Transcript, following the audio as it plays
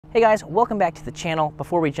Hey guys, welcome back to the channel.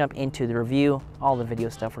 Before we jump into the review, all the video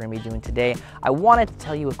stuff we're gonna be doing today, I wanted to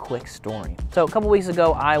tell you a quick story. So a couple weeks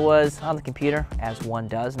ago, I was on the computer, as one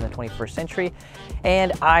does in the 21st century,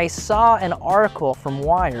 and I saw an article from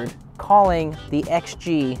Wired calling the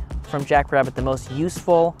XG from JackRabbit the most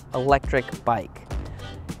useful electric bike.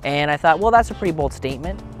 And I thought, well, that's a pretty bold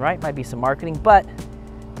statement, right? Might be some marketing, but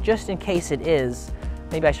just in case it is,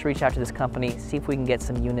 maybe I should reach out to this company, see if we can get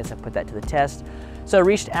some units and put that to the test. So I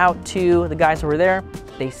reached out to the guys who were there.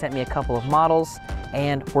 They sent me a couple of models,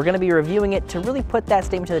 and we're gonna be reviewing it to really put that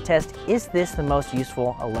statement to the test. Is this the most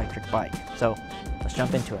useful electric bike? So let's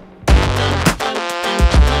jump into it.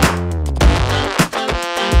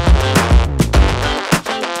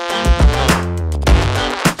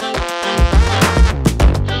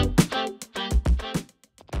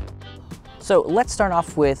 So let's start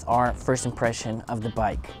off with our first impression of the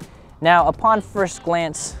bike. Now, upon first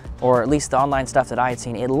glance, or at least the online stuff that I had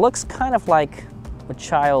seen, it looks kind of like a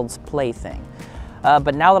child's plaything.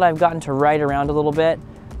 But now that I've gotten to ride around a little bit,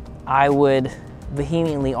 I would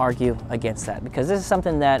vehemently argue against that, because this is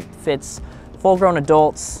something that fits full-grown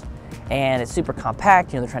adults, and it's super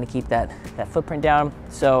compact. You know, they're trying to keep that footprint down.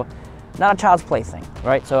 So not a child's plaything,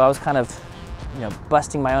 right? So I was kind of,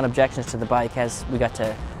 busting my own objections to the bike as we got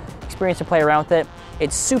to experience and play around with it.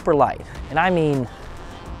 It's super light, and I mean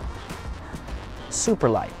super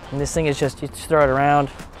light. And this thing is just, you just throw it around,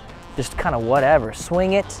 just kind of whatever.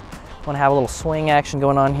 Swing it. Want to have a little swing action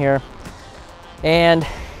going on here. And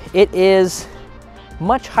it is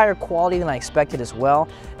much higher quality than I expected as well.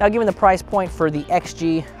 Now, given the price point for the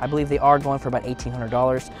XG, I believe they are going for about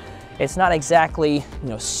 $1,800. It's not exactly,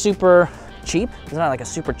 super cheap. It's not like a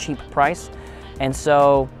super cheap price. And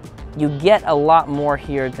so you get a lot more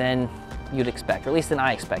here than you'd expect, or at least than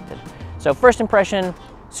I expected. So first impression,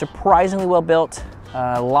 surprisingly well built.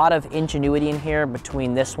 A lot of ingenuity in here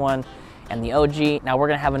between this one and the OG. Now we're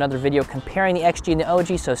gonna have another video comparing the XG and the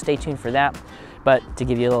OG, so stay tuned for that. But to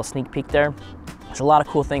give you a little sneak peek there, there's a lot of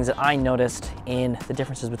cool things that I noticed in the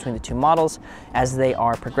differences between the two models as they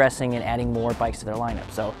are progressing and adding more bikes to their lineup.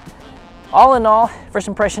 So all in all, first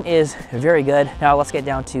impression is very good. Now let's get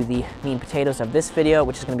down to the meat and potatoes of this video,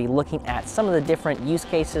 which is gonna be looking at some of the different use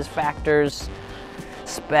cases, factors,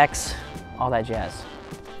 specs, all that jazz.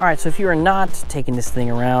 All right, so if you are not taking this thing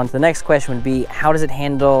around, the next question would be, how does it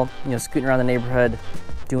handle, scooting around the neighborhood,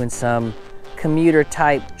 doing some commuter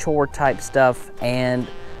type, chore type stuff? And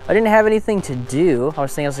I didn't have anything to do. I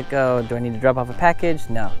was like, oh, do I need to drop off a package?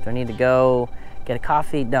 No. Do I need to go get a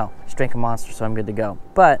coffee? No, just drink a Monster, so I'm good to go.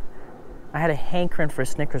 But I had a hankering for a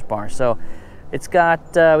Snickers bar. So it's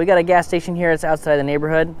got, we got a gas station here. It's outside the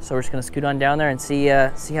neighborhood. So we're just gonna scoot on down there and see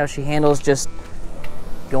how she handles just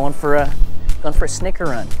going for a Snicker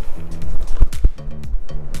run.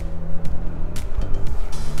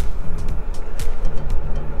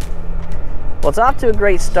 Well, it's off to a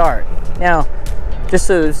great start. Now, just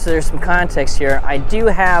so there's some context here, I do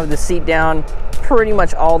have the seat down pretty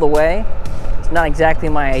much all the way. It's not exactly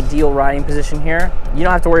my ideal riding position here. You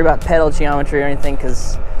don't have to worry about pedal geometry or anything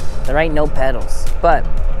because there ain't no pedals. But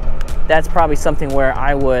that's probably something where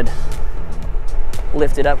I would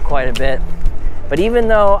lift it up quite a bit. But even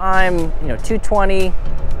though I'm, 220,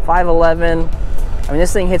 5'11", I mean,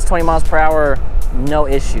 this thing hits 20 miles per hour, no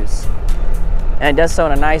issues. And it does so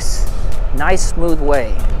in a nice smooth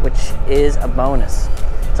way, which is a bonus.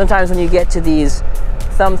 Sometimes when you get to these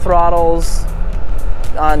thumb throttles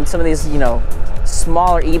on some of these,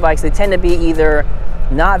 smaller e-bikes, they tend to be either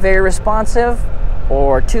not very responsive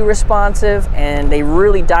or too responsive, and they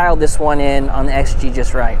really dialed this one in on the XG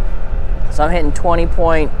just right. So I'm hitting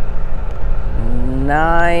 20.9-ish,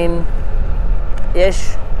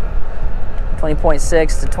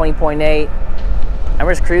 20.6 to 20.8, and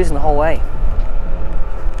we're just cruising the whole way.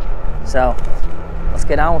 So let's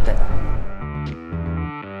get on with it.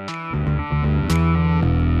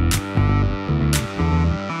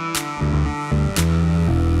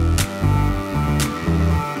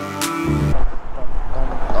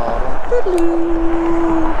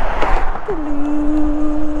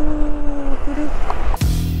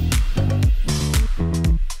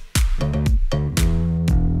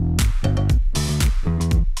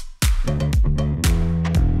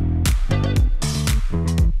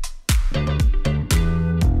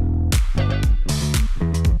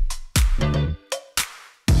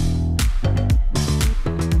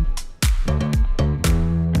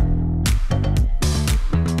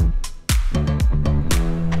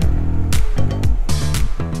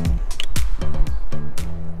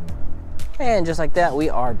 And just like that, we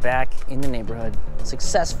are back in the neighborhood.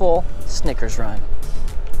 Successful Snickers run.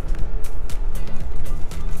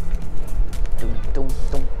 Dum, dum,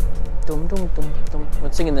 dum. dum, dum, dum. I've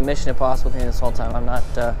been singing the Mission Impossible thing this whole time. I'm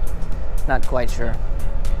not quite sure.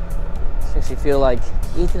 This makes me feel like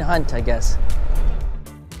Ethan Hunt, I guess.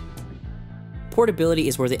 Portability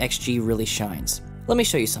is where the XG really shines. Let me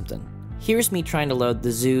show you something. Here's me trying to load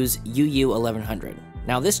the Zoo's UU1100.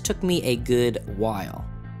 Now this took me a good while.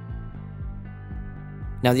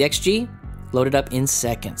 Now the XG loaded up in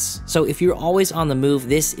seconds. So if you're always on the move,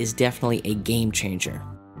 this is definitely a game changer.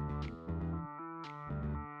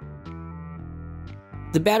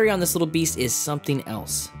 The battery on this little beast is something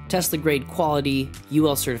else. Tesla grade quality,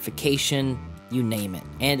 UL certification, you name it.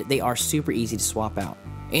 And they are super easy to swap out.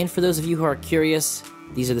 And for those of you who are curious,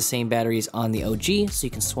 these are the same batteries on the OG, so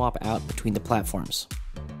you can swap out between the platforms.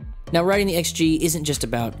 Now riding the XG isn't just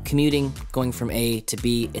about commuting, going from A to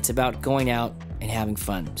B, it's about going out and having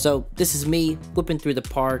fun. So this is me whipping through the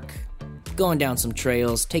park, going down some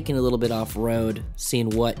trails, taking a little bit off road, seeing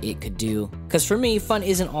what it could do. Because for me, fun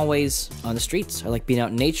isn't always on the streets. I like being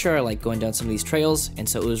out in nature, I like going down some of these trails, and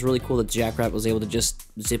so it was really cool that JackRabbit was able to just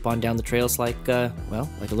zip on down the trails like, well,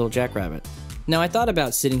 like a little JackRabbit. Now I thought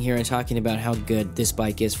about sitting here and talking about how good this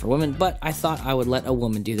bike is for women, but I thought I would let a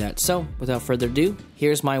woman do that. So without further ado,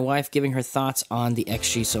 here's my wife giving her thoughts on the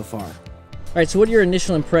XG so far. All right, so what are your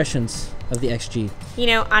initial impressions of the XG? You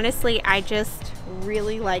know, honestly, I just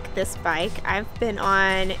really like this bike. I've been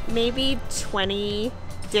on maybe 20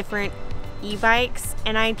 different e-bikes,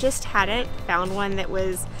 and I just hadn't found one that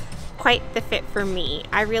was quite the fit for me.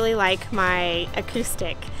 I really like my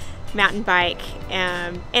acoustic mountain bike,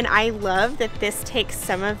 and I love that this takes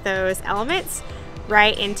some of those elements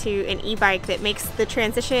right into an e-bike that makes the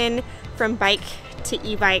transition from bike to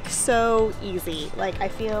e-bike so easy. Like, I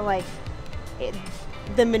feel like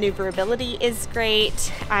the maneuverability is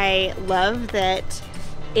great. I love that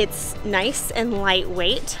it's nice and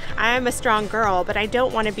lightweight. I'm a strong girl, but I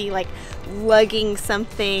don't want to be like lugging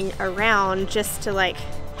something around just to like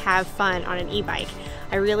have fun on an e-bike.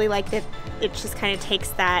 I really like that it just kind of takes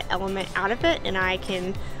that element out of it, and I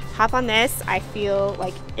can hop on this. I feel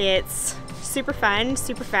like it's super fun,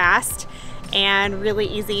 super fast, and really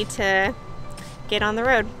easy to get on the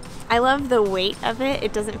road. I love the weight of it.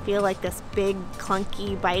 It doesn't feel like this big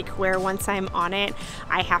clunky bike where once I'm on it,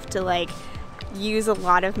 I have to like use a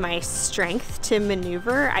lot of my strength to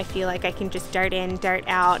maneuver. I feel like I can just dart in, dart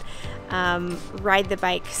out, ride the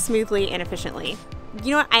bike smoothly and efficiently.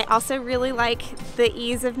 You know what, I also really like the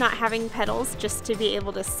ease of not having pedals, just to be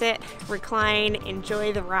able to sit, recline,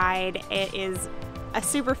 enjoy the ride. It is a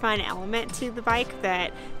super fun element to the bike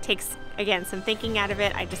that takes, again, some thinking out of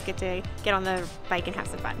it. I just get to get on the bike and have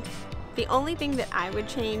some fun. The only thing that I would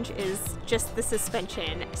change is just the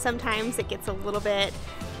suspension. Sometimes it gets a little bit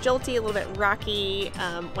jolty, a little bit rocky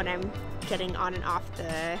when I'm getting on and off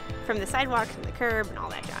from the sidewalk, from the curb, and all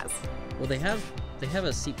that jazz. Well, they have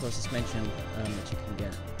a seat plus suspension that you can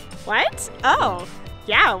get. What? Oh,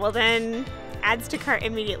 yeah, well then adds to cart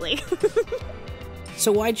immediately.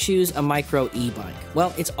 So why choose a micro e-bike?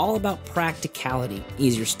 Well, it's all about practicality,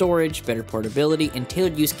 easier storage, better portability, and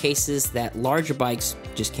tailored use cases that larger bikes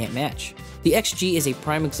just can't match. The XG is a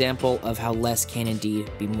prime example of how less can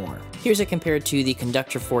indeed be more. Here's it compared to the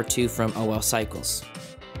Conductor 4.2 from OL Cycles,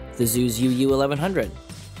 the Zoo's UU1100,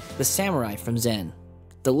 the Samurai from Zen,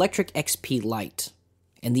 the Electric XP Lite,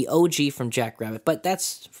 and the OG from JackRabbit, but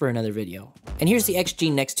that's for another video. And here's the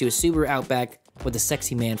XG next to a Subaru Outback with a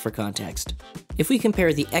sexy man for context. If we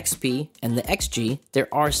compare the XP and the XG, there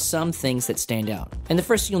are some things that stand out. And the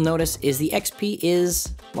first thing you'll notice is the XP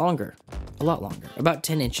is longer, a lot longer, about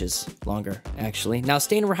 10 inches longer, actually. Now,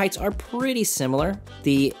 standover heights are pretty similar.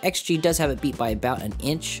 The XG does have it beat by about an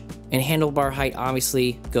inch, and handlebar height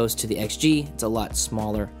obviously goes to the XG. It's a lot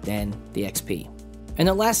smaller than the XP. And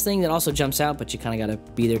the last thing that also jumps out, but you kind of got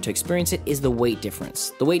to be there to experience it, is the weight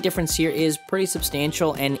difference. The weight difference here is pretty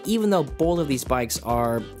substantial, and even though both of these bikes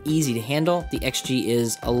are easy to handle, the XG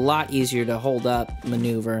is a lot easier to hold up,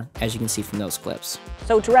 maneuver, as you can see from those clips.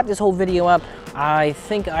 So to wrap this whole video up, I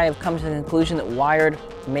think I have come to the conclusion that Wired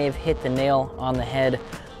may have hit the nail on the head,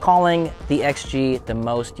 calling the XG the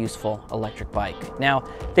most useful electric bike. Now,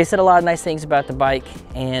 they said a lot of nice things about the bike,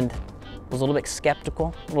 and was a little bit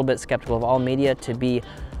skeptical of all media, to be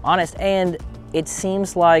honest, and it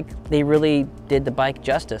seems like they really did the bike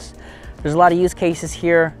justice. There's a lot of use cases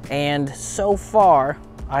here, and so far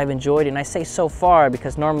I've enjoyed it. And I say so far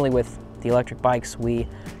because normally with the electric bikes we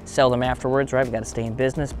sell them afterwards, right? We got to stay in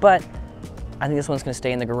business, but I think this one's going to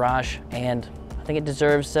stay in the garage, and I think it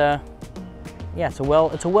deserves yeah, it's a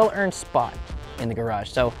well-earned spot in the garage.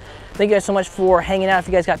 So thank you guys so much for hanging out. If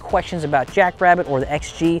you guys got questions about JackRabbit or the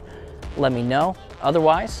XG, let me know.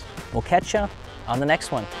 Otherwise, we'll catch you on the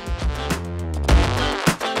next one.